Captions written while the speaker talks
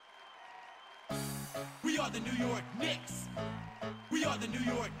are the New York Knicks. We are the New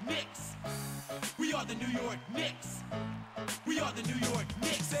York Knicks. We are the New York Knicks. We are the New York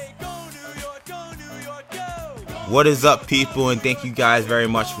Knicks. Say go New York, go New York, go. What is up, people, and thank you guys very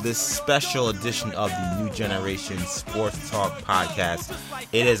much for this special edition of the New Generation Sports Talk podcast.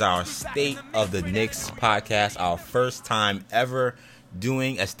 It is our State of the Knicks podcast, our first time ever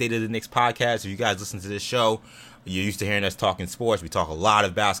doing a State of the Knicks podcast. If you guys listen to this show, you're used to hearing us talking sports. We talk a lot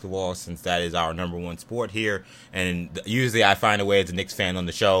of basketball since that is our number one sport here. And usually I find a way as a Knicks fan on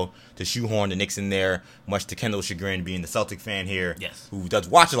the show to shoehorn the Knicks in there, much to Kendall's chagrin being the Celtic fan here, yes, who does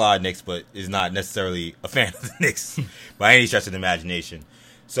watch a lot of Knicks but is not necessarily a fan of the Knicks by any stretch of the imagination.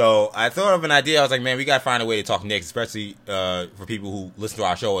 So I thought of an idea. I was like, man, we got to find a way to talk Knicks, especially for people who listen to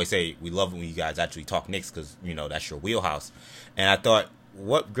our show. Always say we love it when you guys actually talk Knicks because, you know, that's your wheelhouse. And I thought,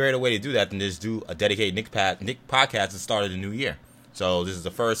 what greater way to do that than just do a dedicated Knicks podcast at the start of the new year. So this is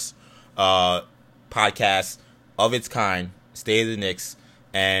the first podcast of its kind, State of the Knicks,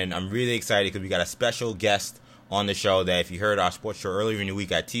 and I'm really excited because we got a special guest on the show that if you heard our sports show earlier in the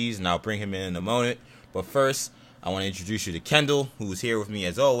week, I teased, and I'll bring him in a moment. But first, I want to introduce you to Kendall, who's here with me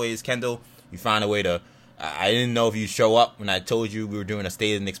as always. Kendall, you found a way to... I didn't know if you'd show up when I told you we were doing a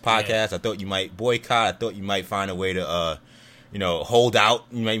State of the Knicks podcast. Yeah. I thought you might boycott. I thought you might find a way to... hold out.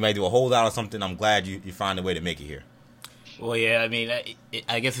 You might do a holdout or something. I'm glad you find a way to make it here. Well, yeah, I mean,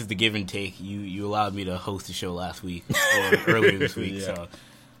 I guess it's the give and take. You allowed me to host the show last week or earlier this week, yeah. So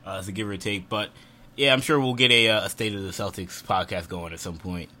it's a give or take. But yeah, I'm sure we'll get a State of the Celtics podcast going at some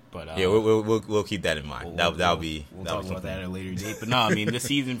point. But yeah, we'll keep that in mind. We'll talk about that at a later date. But no, I mean, this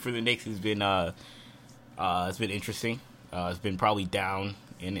season for the Knicks has been it's been interesting. It's been probably down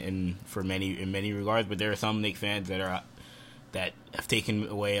in many regards, but there are some Knicks fans that have taken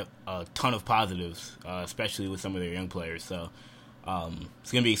away a ton of positives, especially with some of their young players. So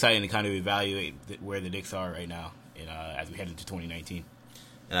it's going to be exciting to kind of evaluate where the Knicks are right now as we head into 2019.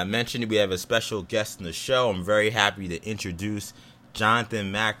 And I mentioned we have a special guest in the show. I'm very happy to introduce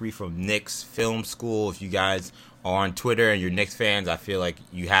Jonathan Macri from Knicks Film School. If you guys are on Twitter and you're Knicks fans, I feel like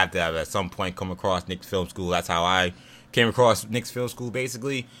you have to have at some point come across Knicks Film School. That's how I came across Knicks Film School,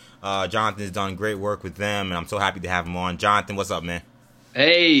 basically. Jonathan has done great work with them, and I'm so happy to have him on. Jonathan, what's up, man?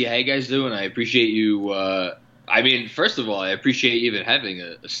 Hey, how you guys doing? I appreciate you. First of all, I appreciate even having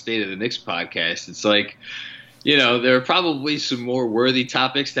a State of the Knicks podcast. It's like, there are probably some more worthy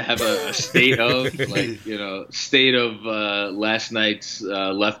topics to have a state of, like, state of last night's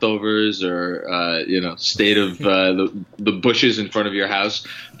leftovers or, state of the bushes in front of your house.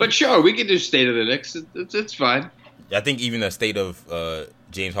 But sure, we can do State of the Knicks. It's fine. I think even a state of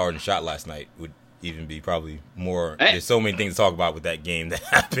James Harden's shot last night would even be probably more. There's so many things to talk about with that game that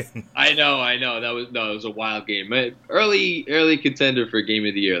happened. I know. It was a wild game. Early contender for game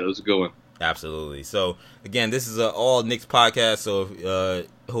of the year. That was a good one. Absolutely. So again, this is an all Knicks podcast. So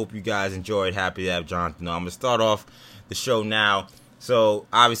hope you guys enjoyed. Happy to have Jonathan on. I'm gonna start off the show now. So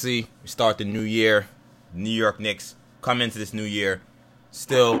obviously we start the new year. New York Knicks come into this new year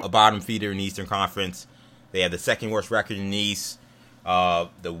still a bottom feeder in the Eastern Conference. They have the second worst record in the East. The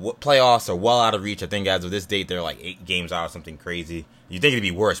playoffs are well out of reach. I think as of this date, they're like 8 games out or something crazy. You think it'd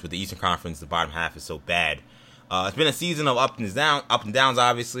be worse, but the Eastern Conference, the bottom half is so bad. It's been a season of up and downs,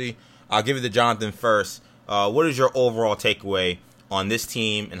 obviously. I'll give it to Jonathan first. What is your overall takeaway on this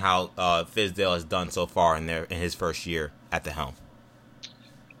team and how Fizdale has done so far in his first year at the helm?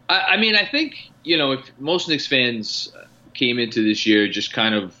 I think, if most Knicks fans came into this year just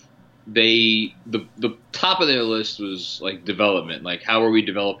kind of, the top of their list was like development, like how are we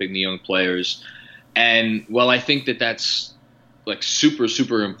developing the young players? And well, I think that's like super,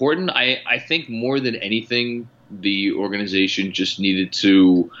 super important. I think more than anything, the organization just needed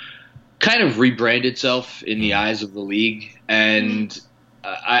to kind of rebrand itself in the eyes of the league. And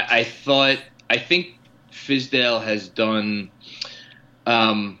I think Fizdale has done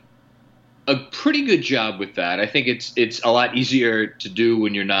a pretty good job with that. I think it's a lot easier to do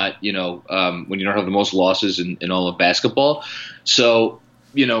when you're not, when you don't have the most losses in all of basketball. So,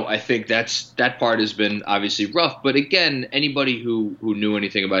 I think that part has been obviously rough. But again, anybody who knew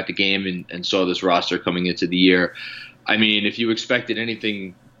anything about the game and saw this roster coming into the year, I mean, if you expected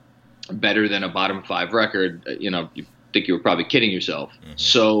anything better than a bottom 5 record, you think you were probably kidding yourself. Mm-hmm.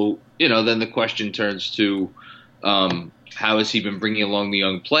 So, then the question turns to, how has he been bringing along the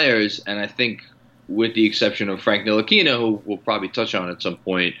young players? And I think with the exception of Frank Ntilikina, who we'll probably touch on at some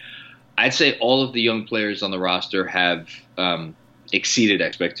point, I'd say all of the young players on the roster have exceeded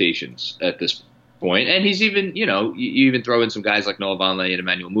expectations at this point. And he's even, you even throw in some guys like Noah Vonleh and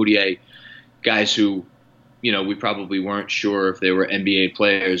Emmanuel Mudiay, guys who, we probably weren't sure if they were NBA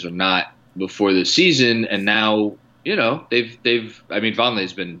players or not before the season, and now they've. I mean,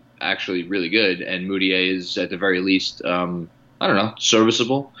 Vonleh's been actually really good, and Moutier is at the very least, I don't know,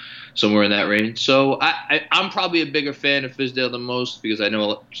 serviceable, somewhere in that range. So I'm probably a bigger fan of Fizdale than most because I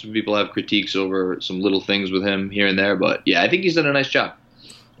know some people have critiques over some little things with him here and there, but yeah, I think he's done a nice job.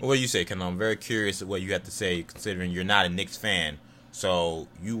 What do you say, Ken? I'm very curious of what you have to say, considering you're not a Knicks fan. So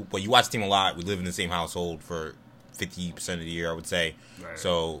you watch the team a lot. We live in the same household for 50% of the year, I would say. Right.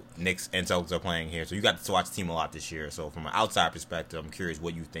 So Knicks and Celtics are playing here. So you got to watch the team a lot this year. So from an outside perspective, I'm curious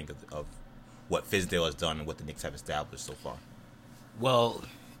what you think of what Fizdale has done and what the Knicks have established so far. Well,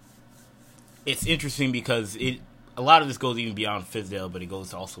 it's interesting because a lot of this goes even beyond Fizdale, but it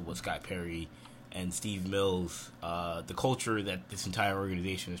goes to also what Scott Perry and Steve Mills, the culture that this entire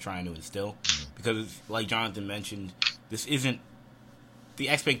organization is trying to instill. Because, like Jonathan mentioned, this isn't the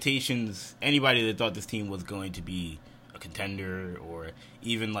expectations. Anybody that thought this team was going to be a contender or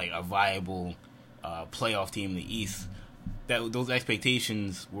even like a viable playoff team in the East, those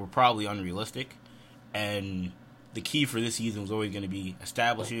expectations were probably unrealistic. And the key for this season was always going to be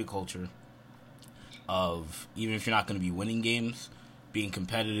establishing a culture of, even if you're not going to be winning games, being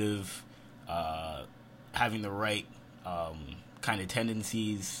competitive, having the right kind of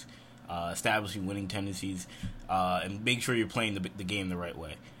tendencies, establishing winning tendencies, and make sure you're playing the game the right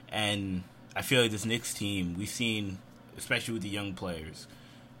way. And I feel like this Knicks team, we've seen, especially with the young players,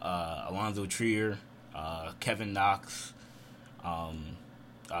 Alonzo Trier, Kevin Knox,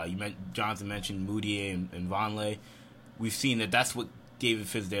 Jonathan mentioned Moutier and Vonleh. We've seen that's what David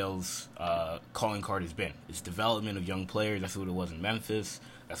Fizdale's calling card has been. It's development of young players. That's what it was in Memphis.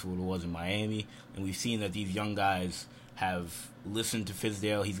 That's what it was in Miami. And we've seen that these young guys have listened to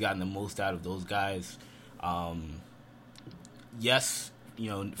Fizdale. He's gotten the most out of those guys. Yes,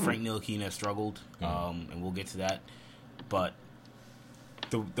 Frank Ntilikina has struggled, and we'll get to that. But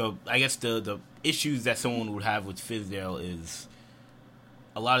I guess the issues that someone would have with Fizdale is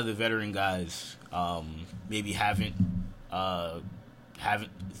a lot of the veteran guys maybe haven't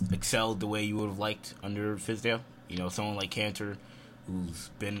excelled the way you would have liked under Fizdale. Someone like Cantor, who's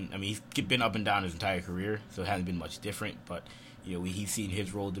been, he's been up and down his entire career, so it hasn't been much different. But he's seen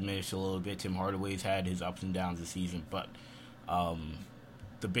his role diminish a little bit. Tim Hardaway's had his ups and downs this season, but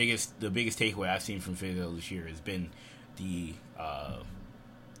the biggest takeaway I've seen from Fizdale this year has been the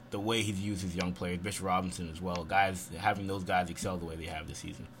way he's used his young players, Bishop Robinson as well. Having those guys excel the way they have this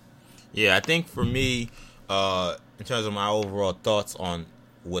season. Yeah, I think for me, in terms of my overall thoughts on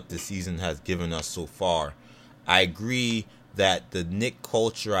what the season has given us so far, I agree that the Knick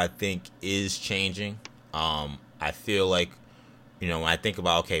culture, I think, is changing. I feel like, when I think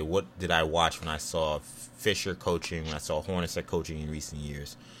about, okay, what did I watch when I saw Fisher coaching, when I saw Hornacek coaching in recent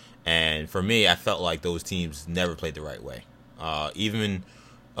years? And for me, I felt like those teams never played the right way. Even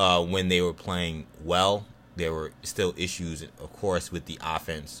when they were playing well, there were still issues, of course, with the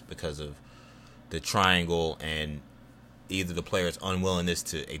offense because of the triangle and either the player's unwillingness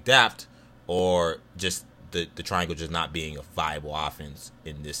to adapt or just the triangle just not being a viable offense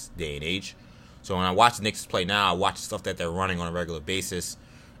in this day and age. So when I watch the Knicks play now, I watch the stuff that they're running on a regular basis.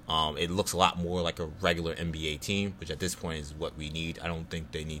 It looks a lot more like a regular NBA team, which at this point is what we need. I don't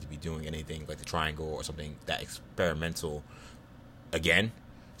think they need to be doing anything like the triangle or something that experimental again.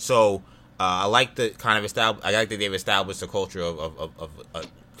 So I like that they've established a culture of a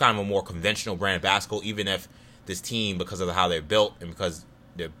kind of a more conventional brand of basketball, even if this team, because of how they're built and because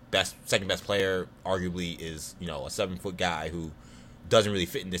their second best player arguably is a 7-foot guy who doesn't really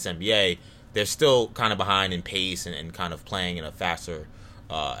fit in this NBA, they're still kind of behind in pace and kind of playing in a faster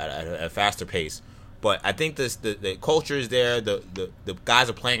at a faster pace. But I think the culture is there. The guys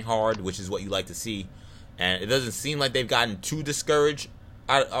are playing hard, which is what you like to see, and it doesn't seem like they've gotten too discouraged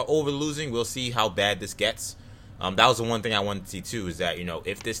over losing. We'll see how bad this gets. That was the one thing I wanted to see too, is that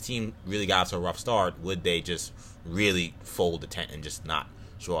if this team really got to a rough start, would they just really fold the tent and just not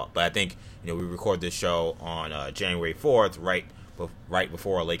show up? But I think we record this show on January 4th, right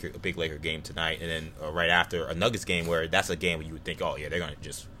before a big Laker game tonight, and then right after a Nuggets game, where that's a game where you would think, oh yeah, they're gonna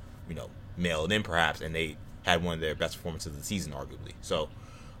just mail it in perhaps, and they had one of their best performances of the season arguably. So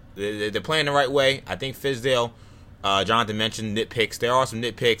they're playing the right way. I think Fizdale, Jonathan mentioned nitpicks. There are some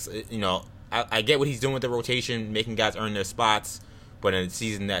nitpicks. I get what he's doing with the rotation, making guys earn their spots, but in a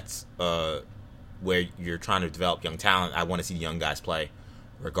season that's where you're trying to develop young talent, I want to see the young guys play,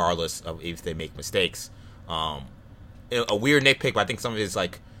 regardless of if they make mistakes. A weird nitpick, but I think some of his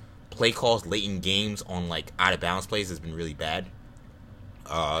play calls late in games on out of bounds plays has been really bad.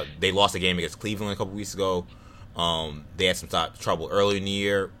 They lost a game against Cleveland a couple weeks ago. They had some trouble early in the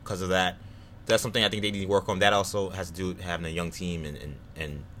year because of that, That's something I think they need to work on. That also has to do with having a young team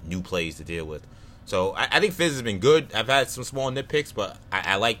and new plays to deal with. So I think Fizz has been good. I've had some small nitpicks, but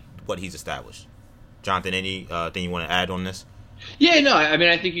I like what he's established. Jonathan, any thing you want to add on this? Yeah, no, I mean,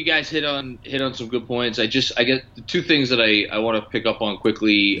 I think you guys hit on some good points. I get the two things that I want to pick up on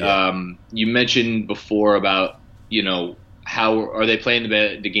quickly. Yeah. You mentioned before about, how are they playing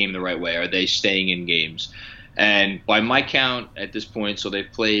the game the right way? Are they staying in games? And by my count at this point, so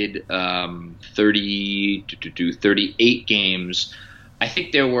they've played 38 games. I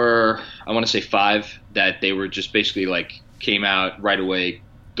think there were, I want to say 5 that they were just basically like came out right away,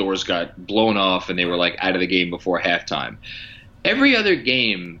 doors got blown off, and they were like out of the game before halftime. Every other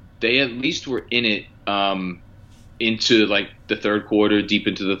game, they at least were in it into like the third quarter, deep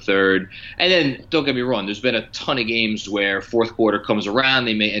into the third. And then, don't get me wrong, there's been a ton of games where fourth quarter comes around,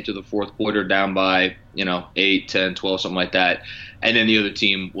 they may enter the fourth quarter down by, 8, 10, 12, something like that. And then the other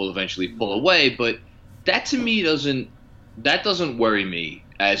team will eventually pull away. But that to me doesn't worry me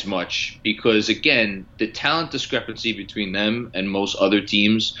as much because, again, the talent discrepancy between them and most other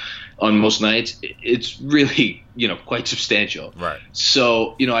teams on most nights, it's really, quite substantial. Right.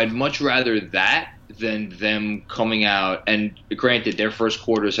 So, I'd much rather that than them coming out. And granted, their first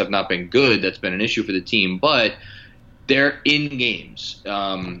quarters have not been good. That's been an issue for the team. But they're in games,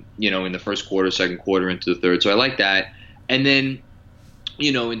 in the first quarter, second quarter, into the third. So I like that. And then,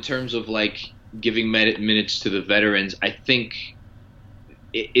 in terms of, like, giving minutes to the veterans, I think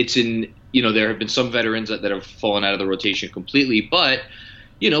it's in, there have been some veterans that have fallen out of the rotation completely, but,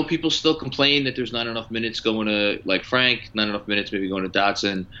 people still complain that there's not enough minutes going to, like, Frank, not enough minutes maybe going to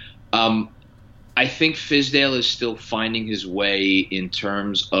Dotson. I think Fizdale is still finding his way in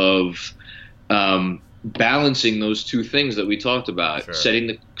terms of balancing those two things that we talked about, sure.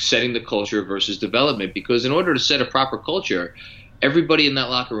 setting the culture versus development, because in order to set a proper culture, everybody in that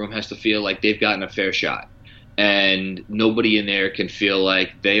locker room has to feel like they've gotten a fair shot, and nobody in there can feel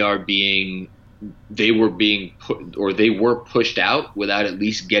like they were being pushed out without at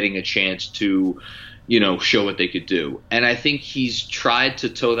least getting a chance to, show what they could do. And I think he's tried to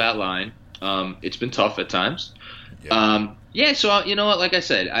toe that line. It's been tough at times. Yeah. So you know what? Like I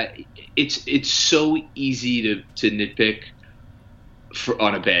said, it's so easy to nitpick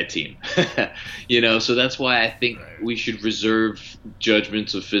on a bad team, So that's why I think we should reserve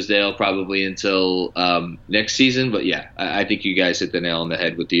judgments of Fizdale probably until next season. But yeah, I think you guys hit the nail on the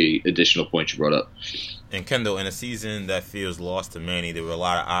head with the additional points you brought up. And Kendall, in a season that feels lost to many, there were a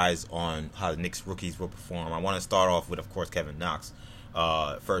lot of eyes on how the Knicks rookies will perform. I want to start off with, of course, Kevin Knox,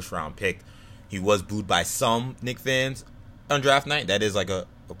 first round pick. He was booed by some Knicks fans on draft night. That is like a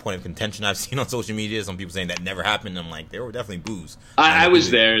point of contention I've seen on social media. Some people saying that never happened. I'm like, there were definitely boos. I was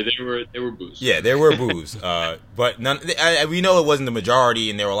there. There were boos. Yeah, there were boos. But we know it wasn't the majority,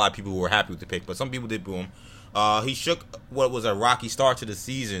 and there were a lot of people who were happy with the pick. But some people did boo him. He shook what was a rocky start to the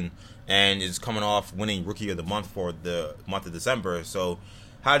season and is coming off winning Rookie of the Month for the month of December. So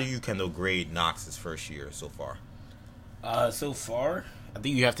how do you, Kendall, grade Knox's first year so far? So far, I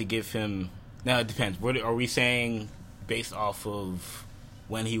think you have to give him... Now, it depends. What are we saying based off of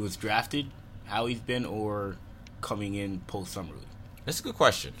when he was drafted, how he's been, or coming in post-Summer League? That's a good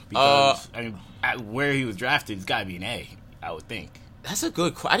question. Because, where he was drafted, it's got to be an A, I would think. That's a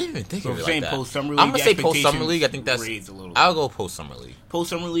good question. I didn't even think of it like that. Post-Summer League, I'm going to say post-Summer League. I think that's... I'll go post-Summer League.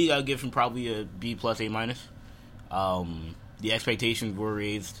 Post-Summer League, I'll give him probably a B+, A-. The expectations were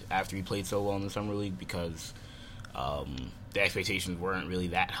raised after he played so well in the Summer League because... the expectations weren't really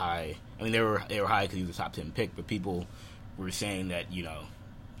that high. I mean, they were high because he was a top 10 pick, but people were saying that,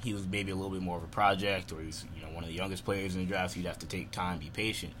 he was maybe a little bit more of a project, or he's, one of the youngest players in the draft, so you'd have to take time, be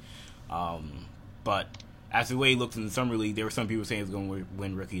patient. But after the way he looked in the Summer League, there were some people saying he was going to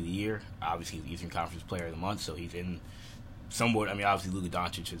win Rookie of the Year. Obviously, he's the Eastern Conference Player of the Month, so he's in somewhat. I mean, obviously, Luka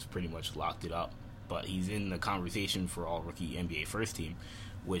Doncic has pretty much locked it up, but he's in the conversation for All-Rookie NBA First Team,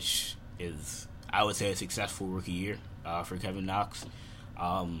 which is, I would say, a successful rookie year for Kevin Knox.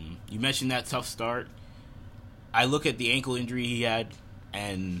 You mentioned that tough start. I look at the ankle injury he had,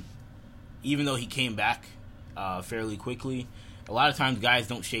 and even though he came back fairly quickly, a lot of times guys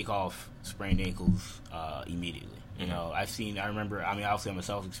don't shake off sprained ankles immediately. Mm-hmm. I remember, obviously I'm a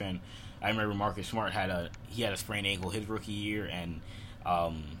Celtics fan. I remember Marcus Smart had a sprained ankle his rookie year, and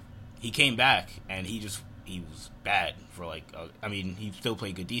he came back, and he was bad for he still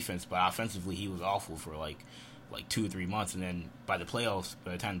played good defense, but offensively he was awful for like 2 or 3 months, and then by the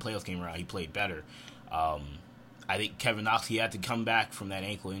time the playoffs came around, he played better. I think Kevin Knox, he had to come back from that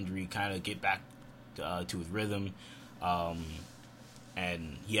ankle injury, kind of get back to his rhythm,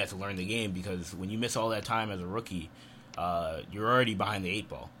 and he had to learn the game, because when you miss all that time as a rookie, you're already behind the 8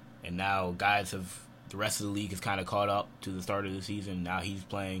 ball. And now the rest of the league has kind of caught up to the start of the season. Now he's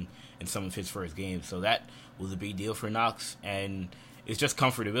playing in some of his first games. So that was a big deal for Knox. And it's just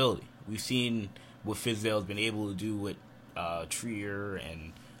comfortability. We've seen what Fizdale's been able to do with Trier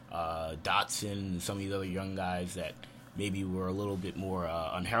and Dotson and some of these other young guys that maybe were a little bit more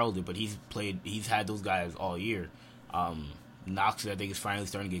unheralded, but he's had those guys all year. Knox, I think, is finally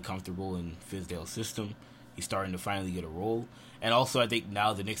starting to get comfortable in Fizdale's system. He's starting to finally get a role. And also, I think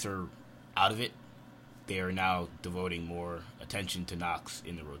now the Knicks are out of it. They are now devoting more attention to Knox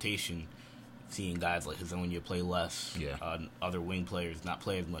in the rotation, seeing guys like Hezonja play less, other wing players not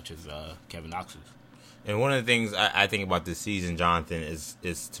play as much as Kevin Knox is. And one of the things I think about this season, Jonathan,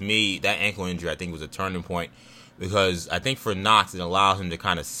 is to me, that ankle injury, I think, was a turning point, because I think for Knox, it allows him to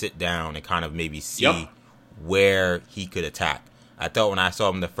kind of sit down and kind of maybe see where he could attack. I thought when I saw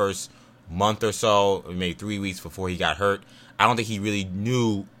him the first month or so, maybe 3 weeks before he got hurt, I don't think he really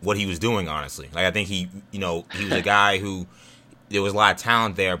knew what he was doing, honestly. Like, I think he was a guy who, there was a lot of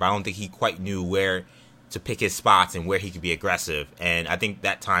talent there, but I don't think he quite knew where to pick his spots and where he could be aggressive. And I think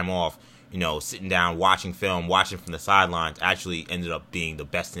that time off, sitting down, watching film, watching from the sidelines, actually ended up being the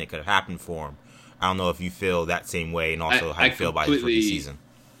best thing that could have happened for him. I don't know if you feel that same way, and also how you feel about his rookie season.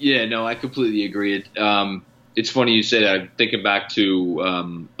 Yeah, no, I completely agree. It's funny you say that. I'm thinking back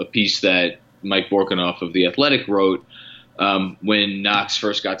to a piece that Mike Borkanoff of The Athletic wrote when Knox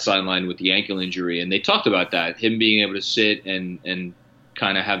first got sidelined with the ankle injury, and they talked about that, him being able to sit and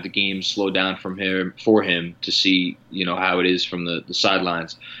kind of have the game slow down for him to see how it is from the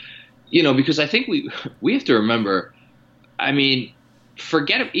sidelines. Because I think we have to remember, I mean,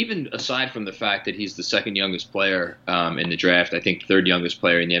 even aside from the fact that he's the second youngest player in the draft, I think third youngest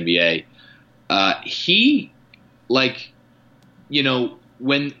player in the NBA,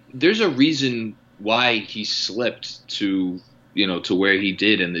 when there's a reason why he slipped to where he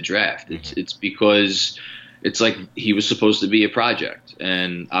did in the draft. It's because it's like he was supposed to be a project.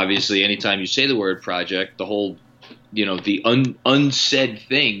 And obviously anytime you say the word project, the whole, the unsaid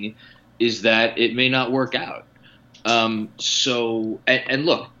thing is that it may not work out. And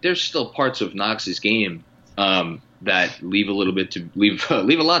look, there's still parts of Knox's game that leave a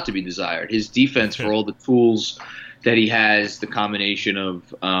lot to be desired. His defense, for all the tools that he has, the combination of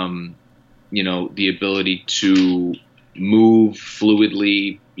the ability to move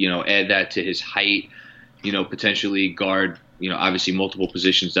fluidly, add that to his height, potentially guard, obviously multiple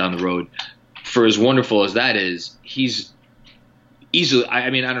positions down the road. For as wonderful as that is, he's easily,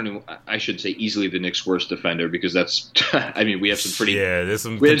 I should say easily the Knicks' worst defender, because that's, we have some pretty, there's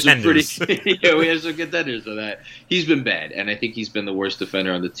some contenders. We have some contenders for that. He's been bad, and I think he's been the worst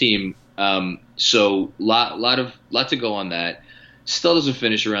defender on the team. So lot to go on that. Still doesn't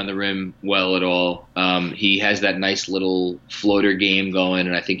finish around the rim well at all. He has that nice little floater game going,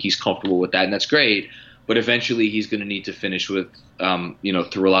 and I think he's comfortable with that, and that's great. But eventually, he's going to need to finish with,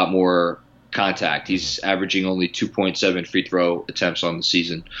 through a lot more contact. He's averaging only 2.7 free throw attempts on the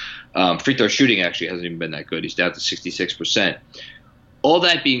season. Free throw shooting actually hasn't even been that good. He's down to 66%. All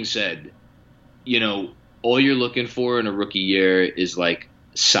that being said, all you're looking for in a rookie year is like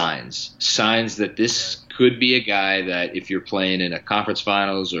signs that this could be a guy that if you're playing in a conference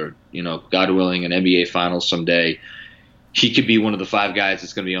finals or, God willing, an NBA finals someday, he could be one of the 5 guys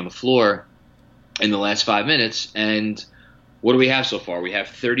that's going to be on the floor in the last 5 minutes. And what do we have so far? We have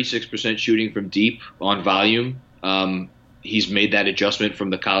 36% shooting from deep on volume. He's made that adjustment from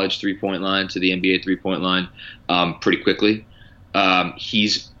the college three-point line to the NBA three-point line pretty quickly. And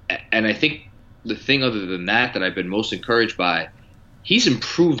I think the thing other than that I've been most encouraged by, he's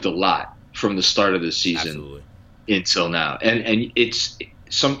improved a lot from the start of the season until now. And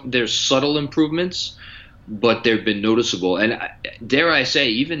there's subtle improvements, but they've been noticeable. And dare I say,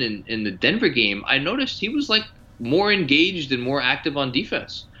 even in the Denver game, I noticed he was like more engaged and more active on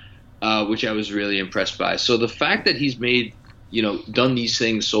defense, which I was really impressed by. So the fact that he's done these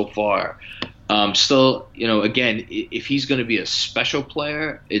things so far, still, again, if he's going to be a special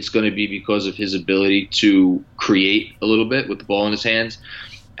player, it's going to be because of his ability to create a little bit with the ball in his hands.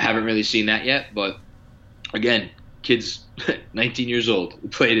 I haven't really seen that yet, but again, kid's 19 years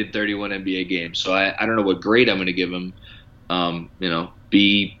old, played in 31 NBA games. So I don't know what grade I'm going to give him.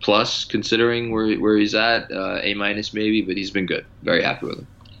 B+ considering where he's at, A- maybe, but he's been good. Very happy with him.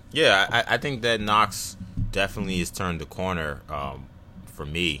 Yeah, I think that Knox definitely has turned the corner for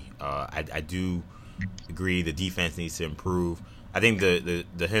me. I do agree the defense needs to improve. I think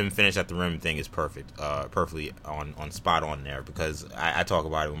the him finish at the rim thing is perfect, perfectly on spot on there, because I talk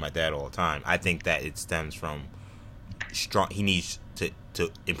about it with my dad all the time. I think that it stems from he needs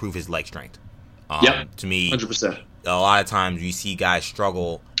to improve his leg strength. To me, 100%. A lot of times you see guys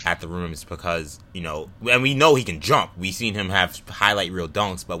struggle at the rim is because, and we know he can jump. We've seen him have highlight reel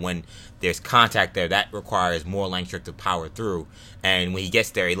dunks, but when there's contact there, that requires more length strength to power through. And when he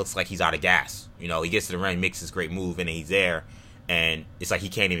gets there, he looks like he's out of gas. He gets to the rim, makes this great move, and then he's there, and it's like he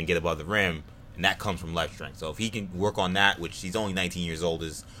can't even get above the rim, and that comes from leg strength. So if he can work on that, which he's only 19 years old,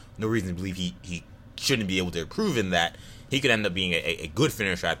 there's no reason to believe he shouldn't be able to improve in that. He could end up being a good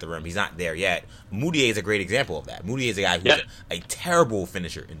finisher at the rim. He's not there yet. Moutier is a great example of that. Moutier is a guy who's a terrible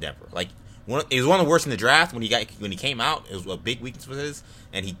finisher in Denver. Like, it was one of the worst in the draft when he came out. It was a big weakness for his,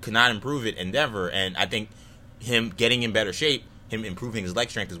 and he could not improve it in Denver. And I think him getting in better shape, him improving his leg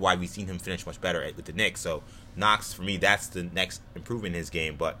strength, is why we've seen him finish much better with the Knicks. So Knox, for me, that's the next improvement in his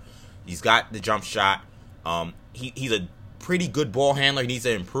game. But he's got the jump shot. He's a pretty good ball handler. He needs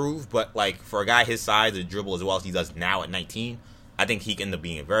to improve, but like for a guy his size to dribble as well as he does now at 19, I think he can end up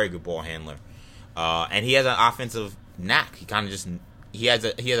being a very good ball handler. And he has an offensive knack. He has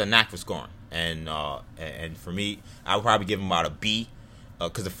a knack for scoring. And for me, I would probably give him about a B,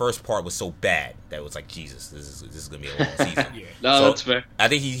 because the first part was so bad that it was like, Jesus, this is gonna be a long season. That's fair. I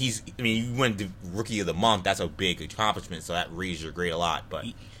think you went to Rookie of the Month. That's a big accomplishment, so that raised your grade a lot. But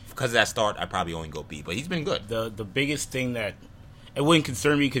because of that start, I'd probably only go B. But he's been good. The biggest thing that it wouldn't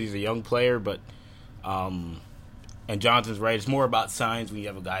concern me because he's a young player, but and Jonathan's right. It's more about signs when you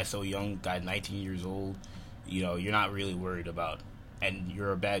have a guy so young, guy 19 years old. You're not really worried about, and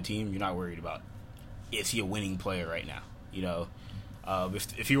you're a bad team. You're not worried about, is he a winning player right now?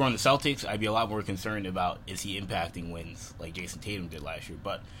 If he were on the Celtics, I'd be a lot more concerned about, is he impacting wins like Jason Tatum did last year.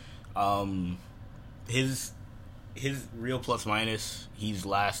 But his real plus minus, he's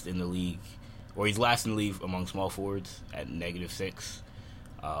last in the league, or he's last in the league among small forwards at -6.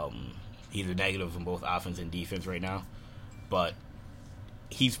 He's a negative in both offense and defense right now, but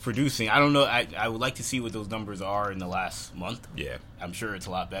he's producing. I don't know. I would like to see what those numbers are in the last month. Yeah, I'm sure it's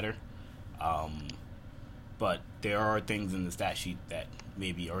a lot better. But there are things in the stat sheet that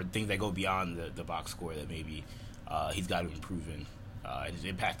maybe, or things that go beyond the box score that maybe he's got to improve in. His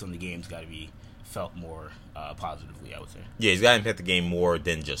impact on the game's got to be felt more positively, I would say. Yeah, he's got to impact the game more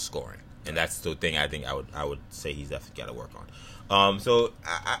than just scoring, and that's the thing I think I would say he's definitely got to work on. So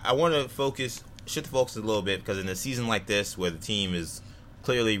I want to shift the focus a little bit, because in a season like this where the team is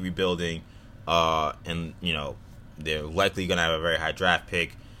clearly rebuilding, and they're likely going to have a very high draft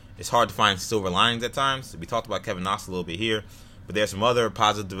pick, it's hard to find silver linings at times. We talked about Kevin Knox a little bit here, but there's some other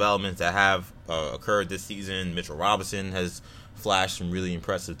positive developments that have occurred this season. Mitchell Robinson has flashed some really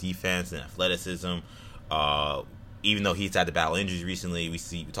impressive defense and athleticism. Even though he's had to battle injuries recently, we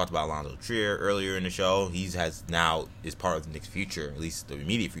talked about Alonzo Trier earlier in the show. Is part of the Knicks' future, at least the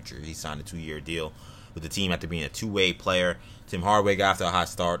immediate future. He signed a 2-year deal with the team after being a two-way player. Tim Hardaway got off to a hot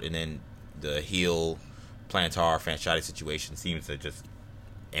start, and then the heel Plantar Fanchatti situation seems to just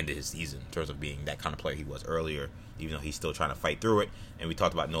ended his season in terms of being that kind of player he was earlier, even though he's still trying to fight through it. And we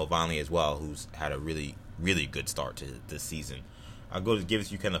talked about Noah Vonleh as well, who's had a really, really good start to this season. I'll go to Gilgeous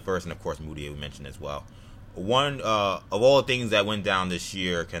Buchanan first, and of course Moutier we mentioned as well. One of all the things that went down this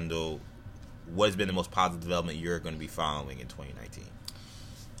year, Kendall, what has been the most positive development you're going to be following in 2019?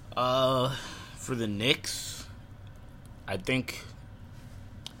 For the Knicks, I think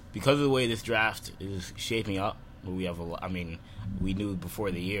because of the way this draft is shaping up, we have we knew before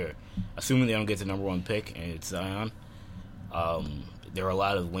the year, assuming they don't get the number 1 pick and it's Zion, there are a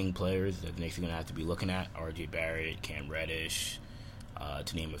lot of wing players that the Knicks are going to have to be looking at. R.J. Barrett, Cam Reddish,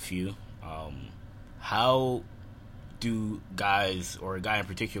 to name a few. How do guys, or a guy in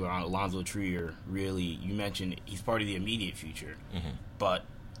particular, on Alonzo Trier, really, you mentioned he's part of the immediate future, but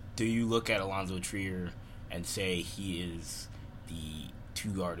do you look at Alonzo Trier and say he is the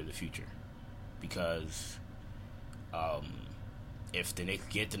 2-guard of the future? Because if the Knicks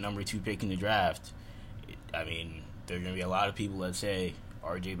get the number 2 pick in the draft, there are going to be a lot of people that say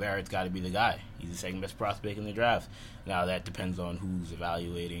R.J. Barrett's got to be the guy. He's the second best prospect in the draft. Now, that depends on who's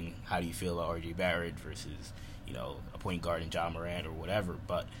evaluating. How do you feel about R.J. Barrett versus, a point guard in John Morant or whatever.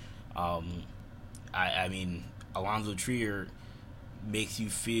 But, Alonzo Trier makes you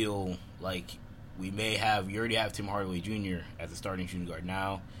feel like you already have Tim Hardaway Jr. as a starting shooting guard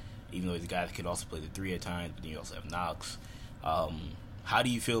now, even though he's a guy that could also play the 3 at times, but then you also have Knox. How do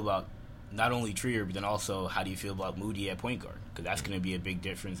you feel about not only Trier, but then also how do you feel about Moody at point guard? Because that's going to be a big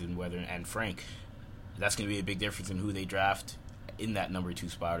difference in and Frank, that's going to be a big difference in who they draft in that number 2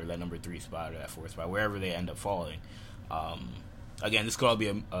 spot or that number 3 spot or that 4 spot, wherever they end up falling. Again, this could all be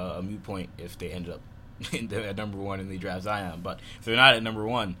a moot point if they end up at number 1 and they draft Zion. But if they're not at number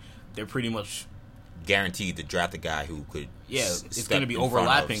 1, they're pretty much guaranteed to draft a guy who could it's going to be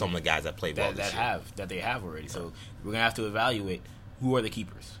overlapping some of the guys that play ball that they have already. So we're going to have to evaluate who are the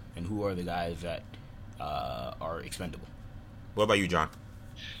keepers and who are the guys that are expendable. What about you, John?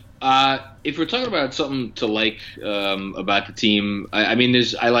 If we're talking about something to like about the team, I mean,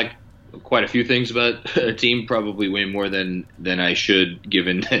 I like quite a few things about a team, probably way more than I should,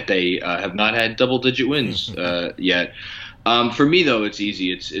 given that they have not had double-digit wins yet. For me, though, it's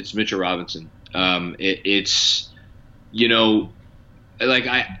easy. It's Mitchell Robinson. It's like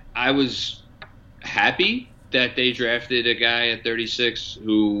I was happy that they drafted a guy at 36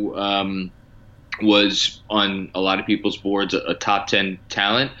 who was on a lot of people's boards a top 10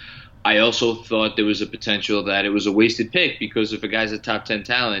 talent. I also thought there was a potential that it was a wasted pick, because if a guy's a top 10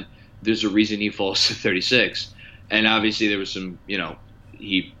 talent, there's a reason he falls to 36. And obviously there was some,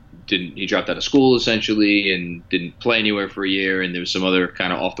 he dropped out of school essentially and didn't play anywhere for a year. And there was some other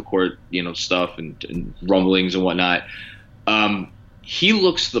kind of off the court, stuff and rumblings and whatnot. He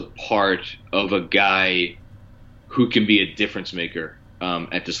looks the part of a guy who can be a difference maker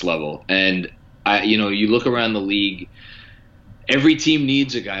at this level. And you look around the league, every team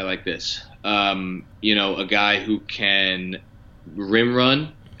needs a guy like this. A guy who can rim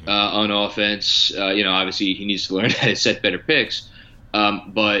run on offense. Obviously he needs to learn how to set better picks.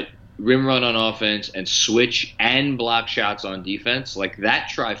 But rim run on offense and switch and block shots on defense, like that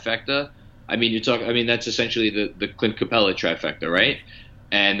trifecta. I mean, that's essentially the Clint Capella trifecta, right?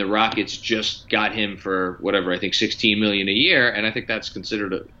 And the Rockets just got him for whatever, I think $16 million a year, and I think that's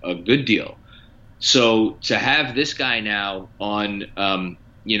considered a good deal. So to have this guy now on,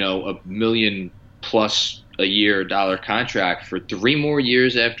 $1 million plus a year dollar contract for 3 more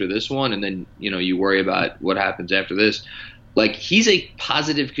years after this one, and then you worry about what happens after this. Like, he's a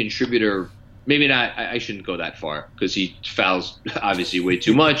positive contributor. Maybe not. I shouldn't go that far, because he fouls obviously way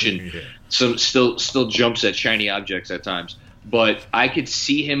too much and some still jumps at shiny objects at times. But I could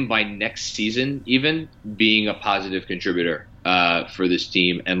see him by next season even being a positive contributor for this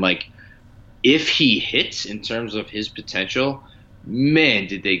team. And if he hits in terms of his potential, man,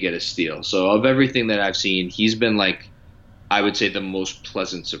 did they get a steal. So of everything that I've seen, he's been I would say the most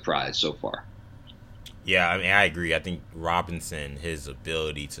pleasant surprise so far. Yeah, I mean, I agree. I think Robinson, his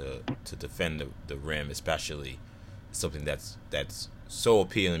ability to defend the rim especially, is something that's so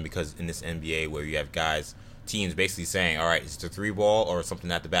appealing, because in this NBA where you have teams basically saying, all right, it's the 3 ball or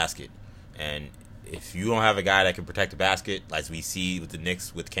something at the basket. And if you don't have a guy that can protect the basket, like we see with the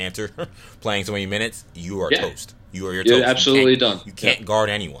Knicks with Cantor playing so many minutes, you are toast. You're toast. Absolutely done. You can't guard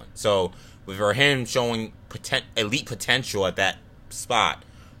anyone. So for him showing elite potential at that spot,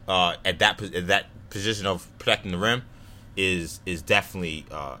 at that position of protecting the rim, is definitely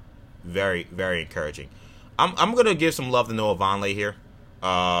very, very encouraging. I'm gonna give some love to Noah Vonleh here,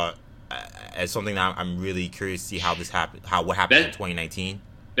 as something that I'm really curious to see how this happened, what happened in 2019.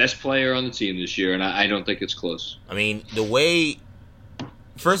 Best player on the team this year, and I don't think it's close. I mean, the way,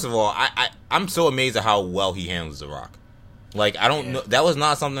 first of all, I'm so amazed at how well he handles the rock. Like, I don't know, that was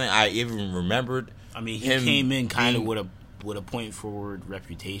not something I even remembered. I mean, he came in kind of with a point forward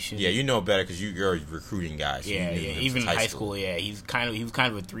reputation. Yeah, you know better because you're a recruiting guy. So even in high school. Yeah, he was kind of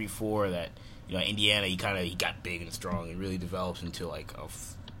a 3-4 that Indiana. He got big and strong and really develops into a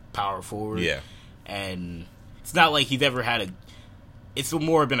power forward. Yeah, and it's not like he's ever had it's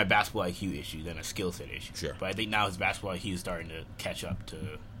more been a basketball IQ issue than a skill set issue. Sure, but I think now his basketball IQ is starting to catch up to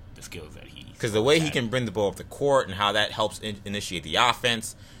the skills that because the way he can bring the ball up the court and how that helps initiate the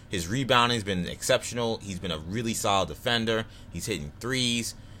offense. His rebounding has been exceptional. He's been a really solid defender. He's hitting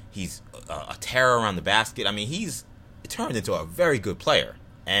threes. He's a terror around the basket. I mean, he's turned into a very good player.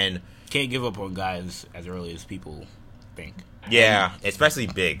 And can't give up on guys as early as people think. Yeah, especially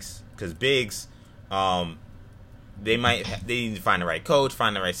bigs. Because bigs, they need to find the right coach,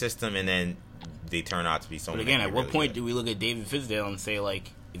 find the right system, and then they turn out to be someone. But again, at what point do we look at David Fizdale and say,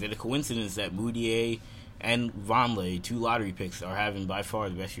 is it a coincidence that Moutier and Vonleh, 2 lottery picks, are having by far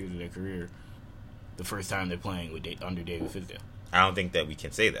the best years of their career the first time they're playing under David Fizdale? I don't think that we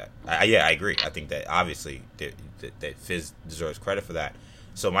can say that. I agree. I think that obviously that Fizz deserves credit for that.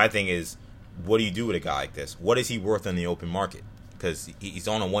 So my thing is, what do you do with a guy like this? What is he worth in the open market? Because he's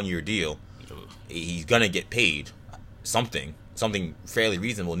on a 1-year deal. He's going to get paid something fairly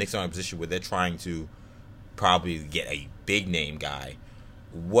reasonable. Knicks are in a position where they're trying to probably get a big-name guy.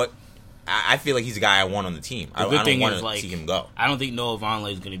 I feel like he's a guy I want on the team. I don't want to see him go. I don't think Noah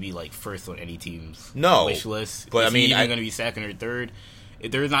Vonleh is going to be first on any team's wish list. But he's even going to be second or third.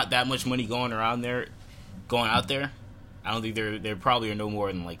 If there's not that much money going out there, I don't think there probably are no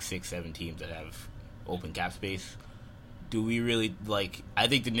more than 6-7 teams that have open cap space. Do we really I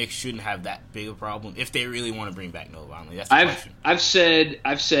think the Knicks shouldn't have that big a problem if they really want to bring back Noah Vonleh. That's the question.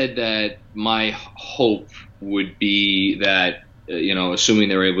 I've said that my hope would be that assuming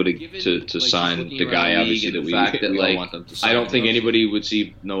they're able to sign the guy, obviously that we all want them to sign. I don't think anybody would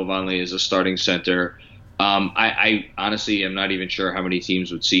see Noah Vonleh as a starting center. I honestly am not even sure how many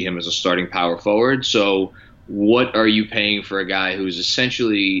teams would see him as a starting power forward. So what are you paying for a guy who's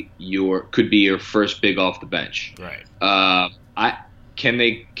essentially could be your first big off the bench? Right. Can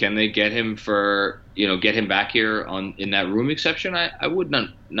they get him get him back here in that room exception? I would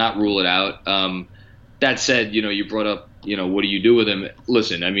not rule it out. That said, you brought up, what do you do with him?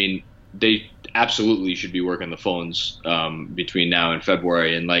 Listen, I mean, they absolutely should be working the phones between now and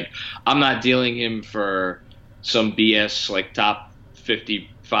February. And, I'm not dealing him for some BS, top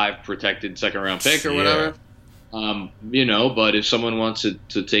 55 protected second-round pick or whatever. But if someone wants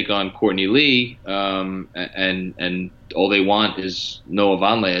to take on Courtney Lee and all they want is Noah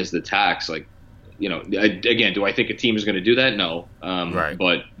Vonleh as the tax, again, do I think a team is going to do that? No. Right.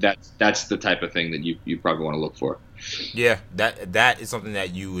 But that's the type of thing that you probably want to look for. Yeah, that is something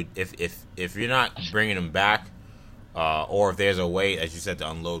that you would, if you're not bringing him back, or if there's a way, as you said, to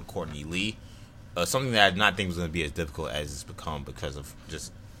unload Courtney Lee, something that I did not think was going to be as difficult as it's become because of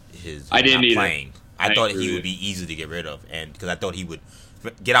just his not playing. I thought he would be easy to get rid of, and because I thought he would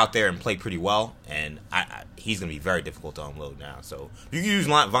get out there and play pretty well, and he's going to be very difficult to unload now. So if you can use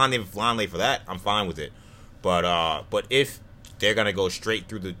Vonleh for that, I'm fine with it. But if they're going to go straight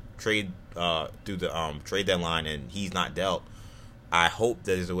through the trade trade deadline and he's not dealt, I hope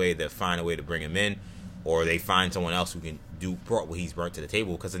there's a way to find a way to bring him in, or they find someone else who can brought what he's brought to the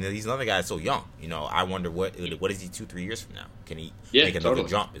table, because he's another guy that's so young. I wonder what is he 2-3 years from now? Can he make another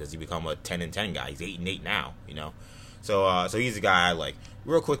jump? Does he become a 10-10 guy? He's 8-8 now. So he's a guy I like.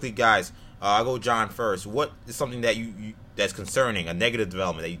 Real quickly, guys, I'll go John first. What is something that you that's concerning, a negative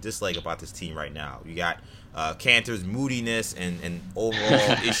development that you dislike about this team right now? You got Kanter's moodiness and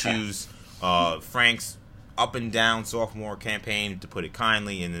overall issues. Frank's up and down sophomore campaign, to put it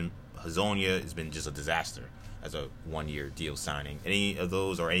kindly, and then Hezonja has been just a disaster as a 1-year deal signing. Any of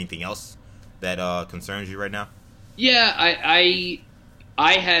those or anything else that concerns you right now? Yeah, I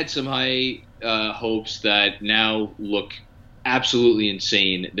had some high hopes that now look absolutely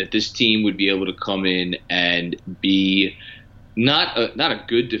insane, that this team would be able to come in and be not a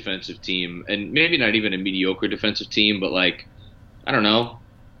good defensive team, and maybe not even a mediocre defensive team, but I don't know,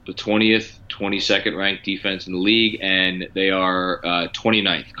 the 20th, 22nd ranked defense in the league, and they are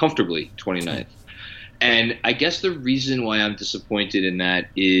 29th, comfortably 29th. And I guess the reason why I'm disappointed in that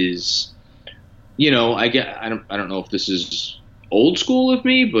is, I don't know if this is old school of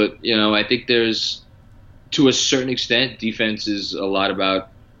me, but I think there's, to a certain extent, defense is a lot about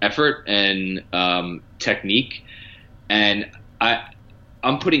effort and technique, and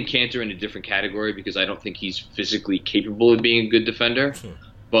I'm putting Kanter in a different category because I don't think he's physically capable of being a good defender. Sure.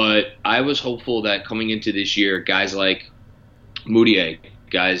 But I was hopeful that coming into this year, guys like Mudiay,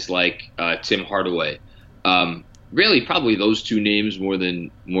 guys like Tim Hardaway, really probably those two names more than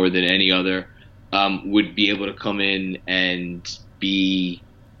any other, would be able to come in and be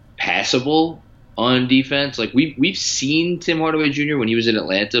passable on defense. We've seen Tim Hardaway Jr. when he was in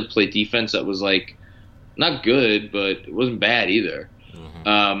Atlanta play defense that was not good, but it wasn't bad either.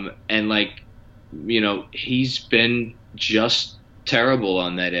 Mm-hmm. And he's been just terrible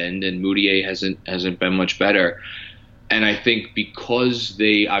on that end, and Mudiay hasn't been much better. And I think because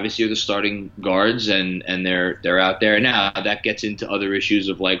they obviously are the starting guards and they're out there now, that gets into other issues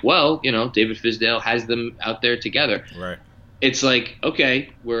of David Fizdale has them out there together. Right. It's okay,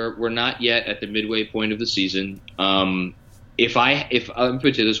 we're not yet at the midway point of the season. If let me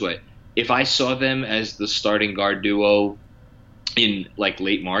put it this way, if I saw them as the starting guard duo in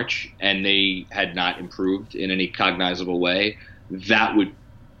late March and they had not improved in any cognizable way, that would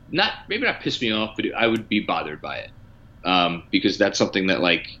maybe not piss me off, but I would be bothered by it. Because that's something that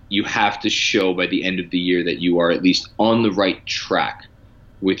you have to show by the end of the year that you are at least on the right track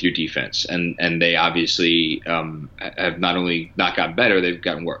with your defense, and they obviously have not only not gotten better, they've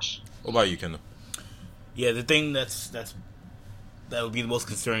gotten worse. What about you, Kendall? Yeah, the thing that would be the most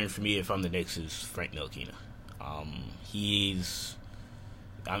concerning for me if I'm the Knicks is Frank Ntilikina.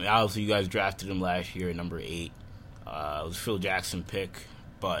 Obviously you guys drafted him last year at number 8. It was a Phil Jackson pick,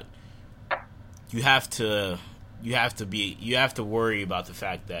 but you have to worry about the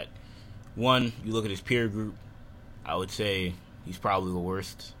fact that, one, you look at his peer group, I would say he's probably the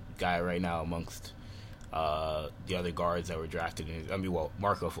worst guy right now amongst the other guards that were drafted.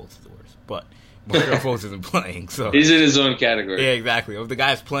 Marco Fultz is the worst, but Marco Fultz isn't playing, so he's in his own category. Yeah, exactly. Of the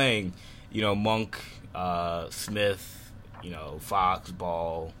guys playing, Monk, Smith, Fox,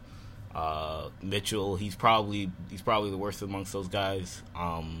 Ball, Mitchell, he's probably the worst amongst those guys.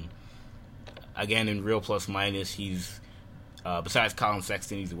 Again, in real plus minus, he's besides Colin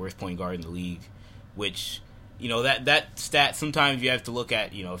Sexton, he's the worst point guard in the league, which, you know, that stat, sometimes you have to look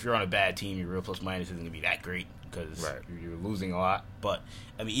at, you know, if you're on a bad team, your real plus minus isn't going to be that great because you're losing a lot. But,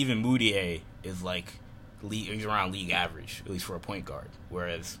 I mean, even Moutier is like, he's around league average, at least for a point guard.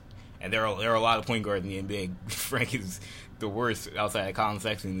 Whereas, and there are a lot of point guards in the NBA. Frank is the worst outside of Colin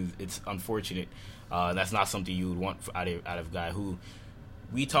Sexton. It's unfortunate. That's not something you would want out of a guy who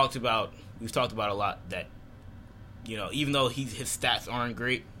we've talked about a lot, that, you know, even though his stats aren't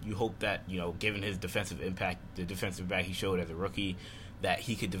great, you hope that, you know, given his defensive impact, the defensive back he showed as a rookie, that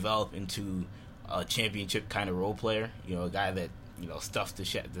he could develop into a championship kind of role player. You know, a guy that, you know, stuffs the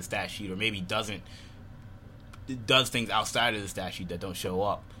stat sheet, or maybe does things outside of the stat sheet that don't show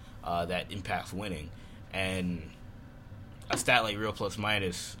up, that impacts winning. And a stat like real plus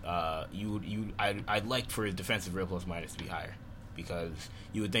minus, I'd like for his defensive real plus minus to be higher, because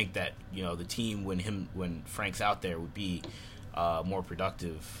you would think that, you know, the team when Frank's out there would be more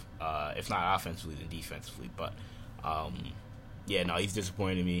productive, if not offensively than defensively. But yeah, no, he's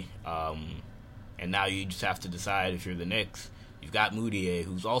disappointed me. And now you just have to decide, if you're the Knicks, you've got Moutier,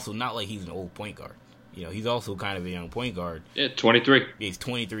 who's also not like he's an old point guard. You know, he's also kind of a young point guard. Yeah, 23. He's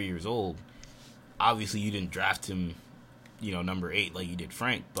 23 years old. Obviously, you didn't draft him, you know, number 8 like you did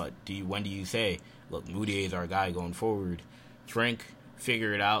Frank. But when do you say, look, Moutier is our guy going forward? Frank,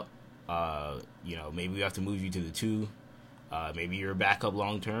 figure it out. You know, maybe we have to move you to the 2. Maybe you're a backup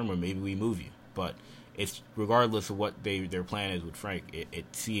long term, or maybe we move you. But it's regardless of what their plan is with Frank, it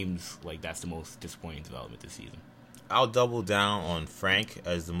seems like that's the most disappointing development this season. I'll double down on Frank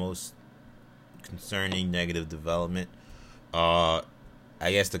as the most concerning negative development. I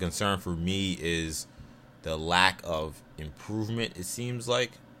guess the concern for me is the lack of improvement, it seems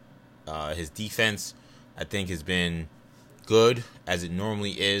like. His defense, I think, has been good, as it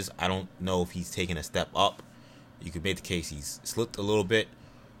normally is. I don't know if he's taken a step up. You could make the case he's slipped a little bit.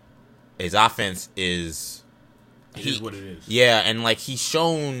 His offense is... It is what it is. Yeah, and like he's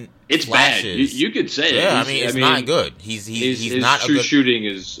shown it's flashes. Bad. You could say it. Yeah, I mean, it's not good. He's his not true a good shooting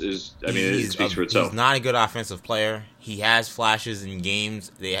is. I mean, it speaks for itself. He's not a good offensive player. He has flashes in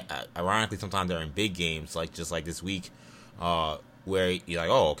games. They ironically sometimes they're in big games, like just like this week, where you're like,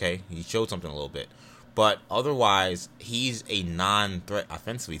 oh, okay, he showed something a little bit. But otherwise, he's a non-threat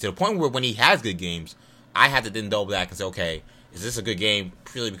offensively, to the point where when he has good games, I have to then double back and say, okay, is this a good game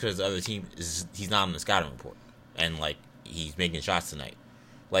purely because the other team he's not on the scouting report and like he's making shots tonight.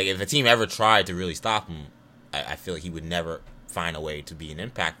 Like, if a team ever tried to really stop him, I feel like he would never find a way to be an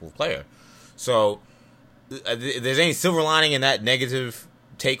impactful player. So, if there's any silver lining in that negative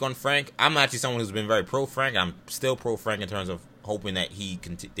take on Frank, I'm actually someone who's been very pro-Frank. I'm still pro-Frank in terms of hoping that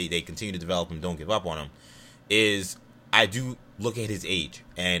they continue to develop him, don't give up on him. Is I do look at his age,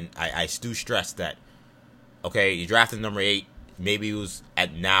 and I do stress that, okay, you drafted number 8. Maybe it was,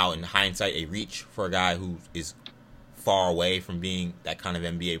 now in hindsight, a reach for a guy who is far away from being that kind of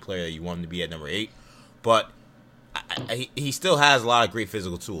NBA player that you want him to be at number 8. But he still has a lot of great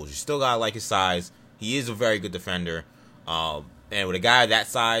physical tools. You still got to like his size. He is a very good defender. And with a guy that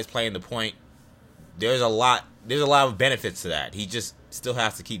size playing the point, there's a lot of benefits to that. He just still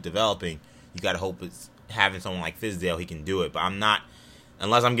has to keep developing. You got to hope it's having someone like Fizdale, he can do it. But I'm not,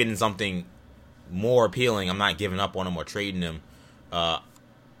 unless I'm getting something more appealing, I'm not giving up on him or trading him.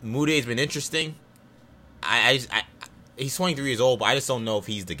 Moutier's been interesting. He's 23 years old, but I just don't know if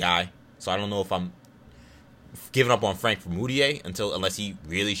he's the guy. So I don't know if I'm giving up on Frank for Moutier unless he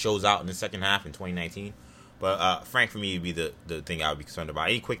really shows out in the second half in 2019. But Frank for me would be the thing I would be concerned about.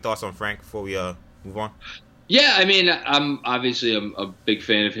 Any quick thoughts on Frank before we move on? Yeah, I mean, I'm a big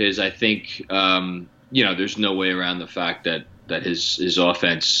fan of his. I think there's no way around the fact that his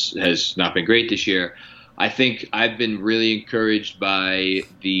offense has not been great this year. I think I've been really encouraged by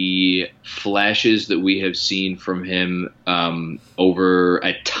the flashes that we have seen from him over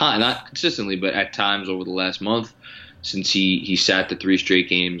at time, not consistently, but at times over the last month since he sat the 3 straight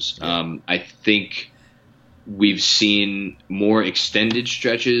games. I think we've seen more extended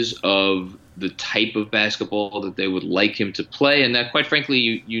stretches of the type of basketball that they would like him to play, and that, quite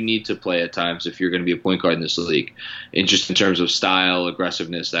frankly, you need to play at times if you're going to be a point guard in this league, in terms of style,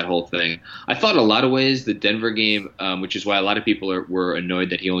 aggressiveness, that whole thing. I thought in a lot of ways the Denver game, which is why a lot of people were annoyed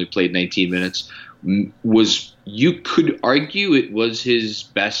that he only played 19 minutes, you could argue it was his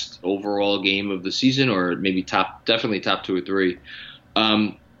best overall game of the season, or maybe definitely top 2 or 3.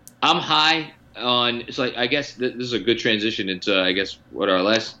 I'm high on. It's like, I guess this is a good transition into, I guess, what our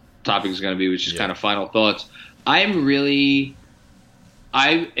last topic is going to be, which is kind of final thoughts. I am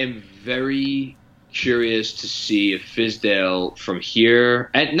very curious to see if Fizdale from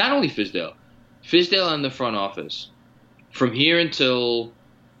here, and not only Fizdale and the front office from here until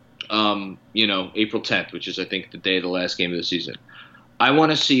April 10th, which is I think the day of the last game of the season. I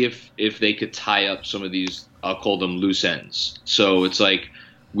want to see if they could tie up some of these, I'll call them loose ends. So it's like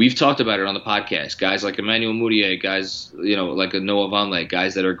we've talked about it on the podcast. Guys like Emmanuel Mudiay, guys like a Noah Vonleh,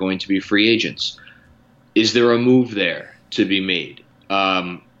 guys that are going to be free agents. Is there a move there to be made?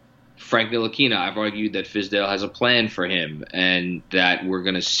 Frank Ntilikina, I've argued that Fizdale has a plan for him and that we're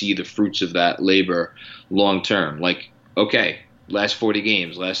going to see the fruits of that labor long term. Like, okay, last 40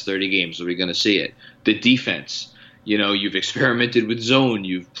 games, last 30 games, are we going to see it? The defense, you've experimented with zone,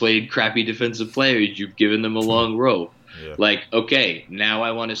 you've played crappy defensive players, you've given them a long rope. Yeah. Like, okay, now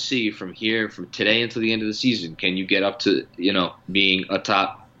I want to see from today until the end of the season, can you get up to, being a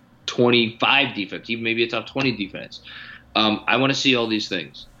top 25 defense, even maybe a top 20 defense? I want to see all these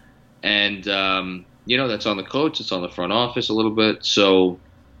things. And, that's on the coach, it's on the front office a little bit. So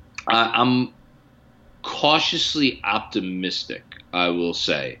I'm cautiously optimistic, I will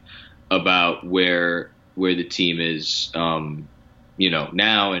say, about where the team is, now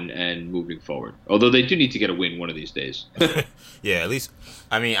and moving forward. Although they do need to get a win one of these days. Yeah, at least,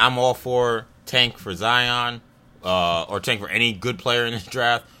 I'm all for tank for Zion, or tank for any good player in this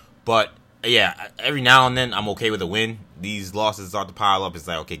draft. But, yeah, every now and then I'm okay with a win. These losses start to pile up. It's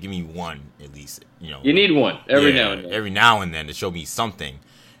like, okay, give me one at least. You need one every now and then. Every now and then to show me something.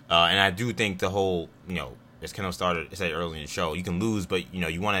 And I do think the whole, as Kendall said earlier in the show, you can lose, but,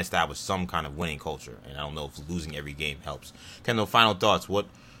 you want to establish some kind of winning culture. And I don't know if losing every game helps. Kendall, final thoughts. What,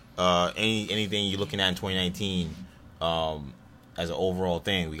 anything you're looking at in 2019 as an overall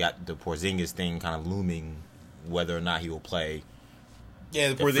thing? We got the Porzingis thing kind of looming, whether or not he will play.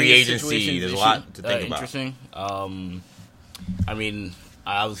 Yeah, the free agency. There's a lot to think about. Interesting. Obviously,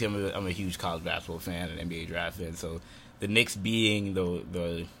 I'm a huge college basketball fan and NBA draft fan. So the Knicks being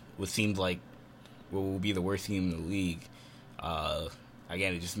the what seems like what will be the worst team in the league.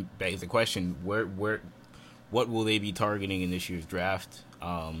 Again, it just begs the question: what will they be targeting in this year's draft?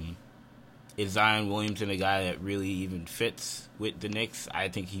 Is Zion Williamson a guy that really even fits with the Knicks? I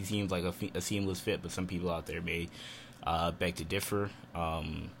think he seems like a seamless fit, but some people out there may beg to differ.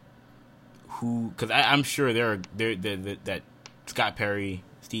 Because I'm sure that Scott Perry,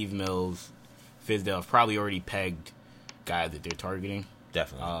 Steve Mills, Fizdale have probably already pegged guys that they're targeting.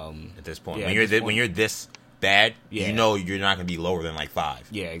 Definitely. At this point, Yeah, when you're this bad, Yeah. you're not going to be lower than like 5.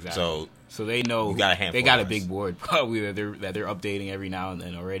 Yeah, exactly. So they know you got a handful they got of a big board probably that they're updating every now and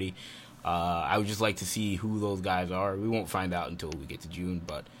then already. I would just like to see who those guys are. We won't find out until we get to June,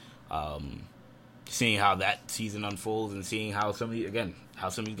 but seeing how that season unfolds and seeing how some of these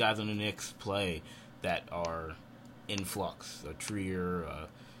guys on the Knicks play that are in flux. Trier,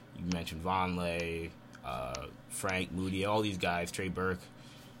 you mentioned Vonleh, Frank, Moody, all these guys, Trey Burke,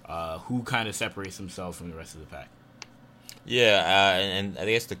 who kind of separates himself from the rest of the pack. Yeah, and I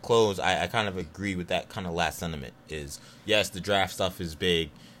guess to close, I kind of agree with that kind of last sentiment. Is yes, the draft stuff is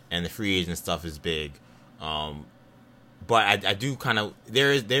big, and the free agent stuff is big, but I do kind of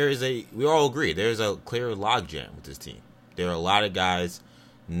we all agree there's a clear logjam with this team. There are a lot of guys,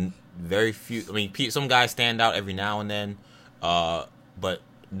 very few. Some guys stand out every now and then, but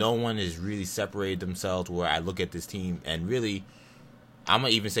no one has really separated themselves. Where I look at this team and really, I'm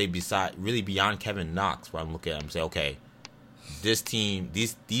gonna even say beyond Kevin Knox, where I'm looking at him and say, okay, this team,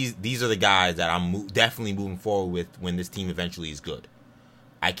 these are the guys that I'm definitely moving forward with when this team eventually is good.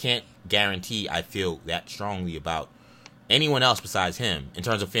 I can't guarantee I feel that strongly about anyone else besides him in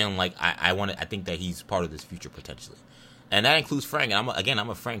terms of feeling like I think that he's part of this future potentially. And that includes Frank. And I'm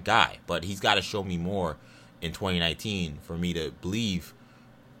a Frank guy, but he's got to show me more in 2019 for me to believe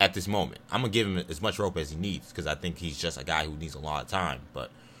at this moment. I'm going to give him as much rope as he needs because I think he's just a guy who needs a lot of time.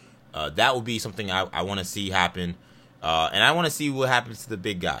 But that will be something I want to see happen. And I want to see what happens to the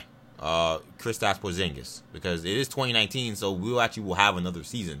big guy, Kristaps Porzingis, because it is 2019, so we will have another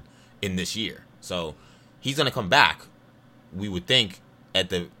season in this year. So he's going to come back, we would think, at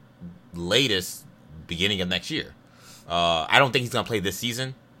the latest beginning of next year. I don't think he's going to play this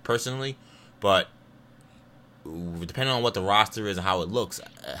season, personally, but depending on what the roster is and how it looks,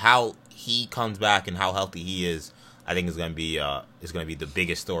 how he comes back and how healthy he is, I think is going to be the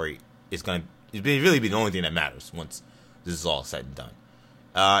biggest story. It's going to really be the only thing that matters once this is all said and done.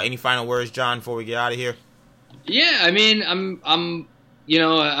 Any final words, John, before we get out of here? Yeah, I mean, I'm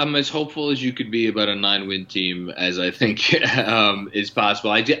as hopeful as you could be about a 9-win team as I think is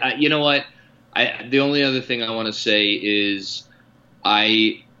possible. You know what? The only other thing I want to say is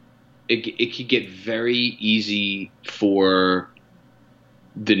it could get very easy for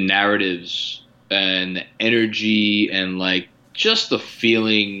the narratives and the energy and like just the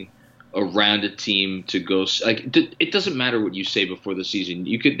feeling around a team to go it doesn't matter what you say before the season.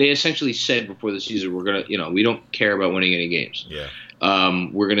 They essentially said before the season, we're gonna, we don't care about winning any games. Yeah.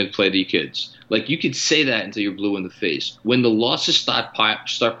 We're gonna play the kids. Like, you could say that until you're blue in the face. When the losses start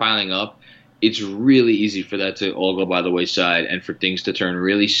piling up, it's really easy for that to all go by the wayside and for things to turn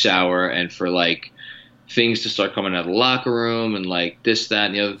really sour and for like things to start coming out of the locker room and like this, that,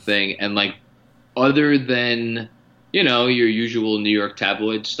 and the other thing. And like, other than, your usual New York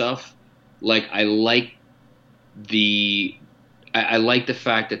tabloid stuff, like, I like the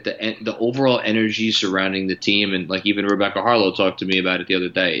fact that the overall energy surrounding the team, and like even Rebecca Harlow talked to me about it the other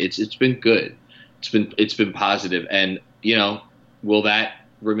day. It's been good. It's been positive. And will that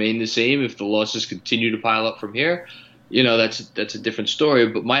remain the same if the losses continue to pile up from here? That's a different story.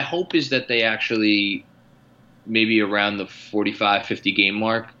 But my hope is that they actually, maybe around the 45, 50 game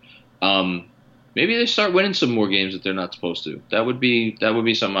mark, maybe they start winning some more games that they're not supposed to. That would be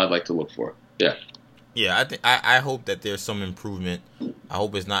something I'd like to look for. Yeah. Yeah, I hope that there's some improvement. I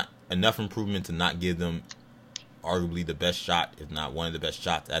hope it's not enough improvement to not give them arguably the best shot, if not one of the best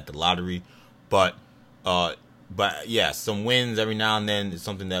shots at the lottery. But yeah, some wins every now and then is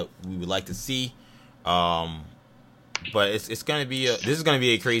something that we would like to see. But this is going to be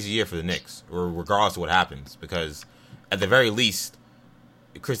a crazy year for the Knicks, or regardless of what happens, because at the very least,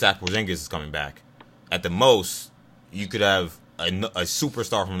 Kristaps Porzingis is coming back. At the most, you could have a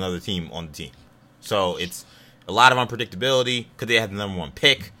superstar from another team on the team. So it's a lot of unpredictability. Could they have the number one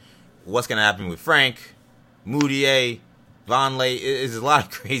pick? What's going to happen with Frank, Mudiay, Vonleh? It's a lot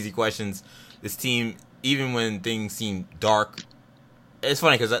of crazy questions. This team, even when things seem dark, it's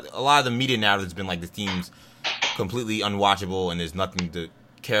funny because a lot of the media narrative has been like this team's completely unwatchable and there's nothing to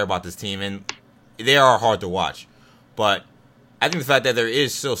care about this team, and they are hard to watch. But I think the fact that there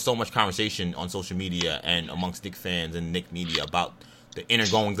is still so much conversation on social media and amongst Knicks fans and Knicks media about the inner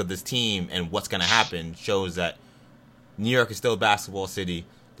goings of this team and what's going to happen shows that New York is still a basketball city.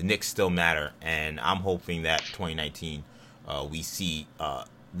 The Knicks still matter, and I'm hoping that 2019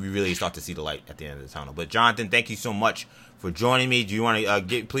 we really start to see the light at the end of the tunnel. But Jonathan, thank you so much for joining me. Do you want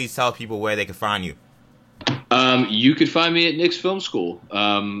to please tell people where they can find you? You could find me at Knicks Film School.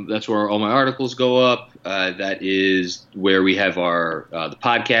 That's where all my articles go up. That is where we have our the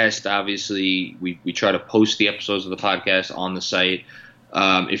podcast. Obviously, we try to post the episodes of the podcast on the site.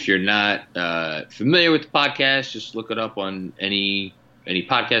 If you're not familiar with the podcast, just look it up on any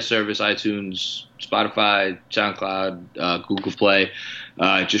podcast service: iTunes, Spotify, SoundCloud, Google Play.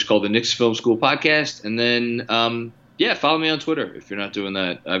 Just called the Knicks Film School Podcast, and then yeah, follow me on Twitter if you're not doing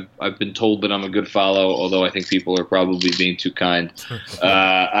that. I've been told that I'm a good follow, although I think people are probably being too kind.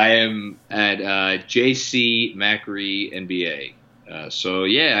 I am at JC Macri NBA. So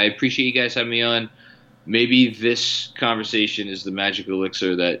yeah, I appreciate you guys having me on. Maybe this conversation is the magic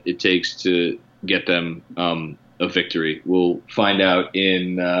elixir that it takes to get them a victory. We'll find out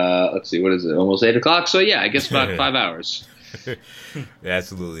in let's see, what is it? Almost 8 o'clock. So yeah, I guess about 5 hours.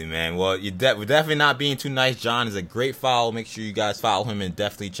 Absolutely, man. Well, we're definitely not being too nice. John is a great follow. Make sure you guys follow him and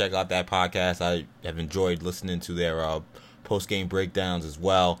definitely check out that podcast. I have enjoyed listening to their post-game breakdowns as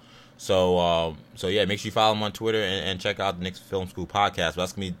well. So yeah, make sure you follow him on Twitter and check out the Knicks Film School Podcast.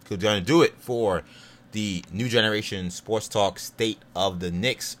 But that's going to do it for the New Generation Sports Talk State of the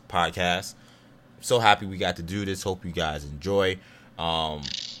Knicks podcast. So happy we got to do this. Hope you guys enjoy. For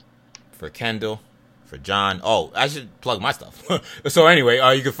Kendall, for John. Oh, I should plug my stuff. So anyway,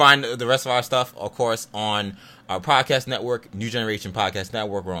 you can find the rest of our stuff, of course, on our podcast network, New Generation Podcast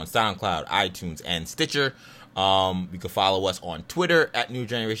Network. We're on SoundCloud, iTunes, and Stitcher. You can follow us on Twitter at New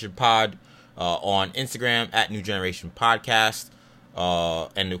Generation Pod, on Instagram at New Generation Podcast.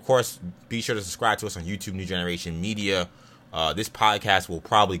 And of course, be sure to subscribe to us on YouTube, New Generation Media. This podcast will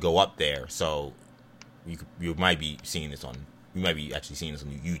probably go up there, so you might be seeing this on. You might be actually seeing this on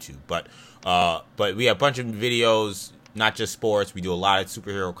YouTube, but we have a bunch of videos, not just sports. We do a lot of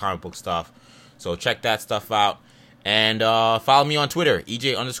superhero comic book stuff, so check that stuff out. And follow me on Twitter,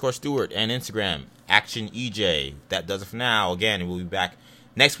 EJ_Stewart, and Instagram, ActionEJ. That does it for now. Again, we'll be back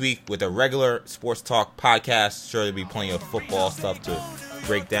next week with a regular sports talk podcast. Sure, there'll be plenty of football stuff to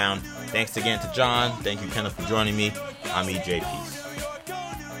break down. Thanks again to John. Thank you, Kenneth, for joining me. I'm EJ. Peace.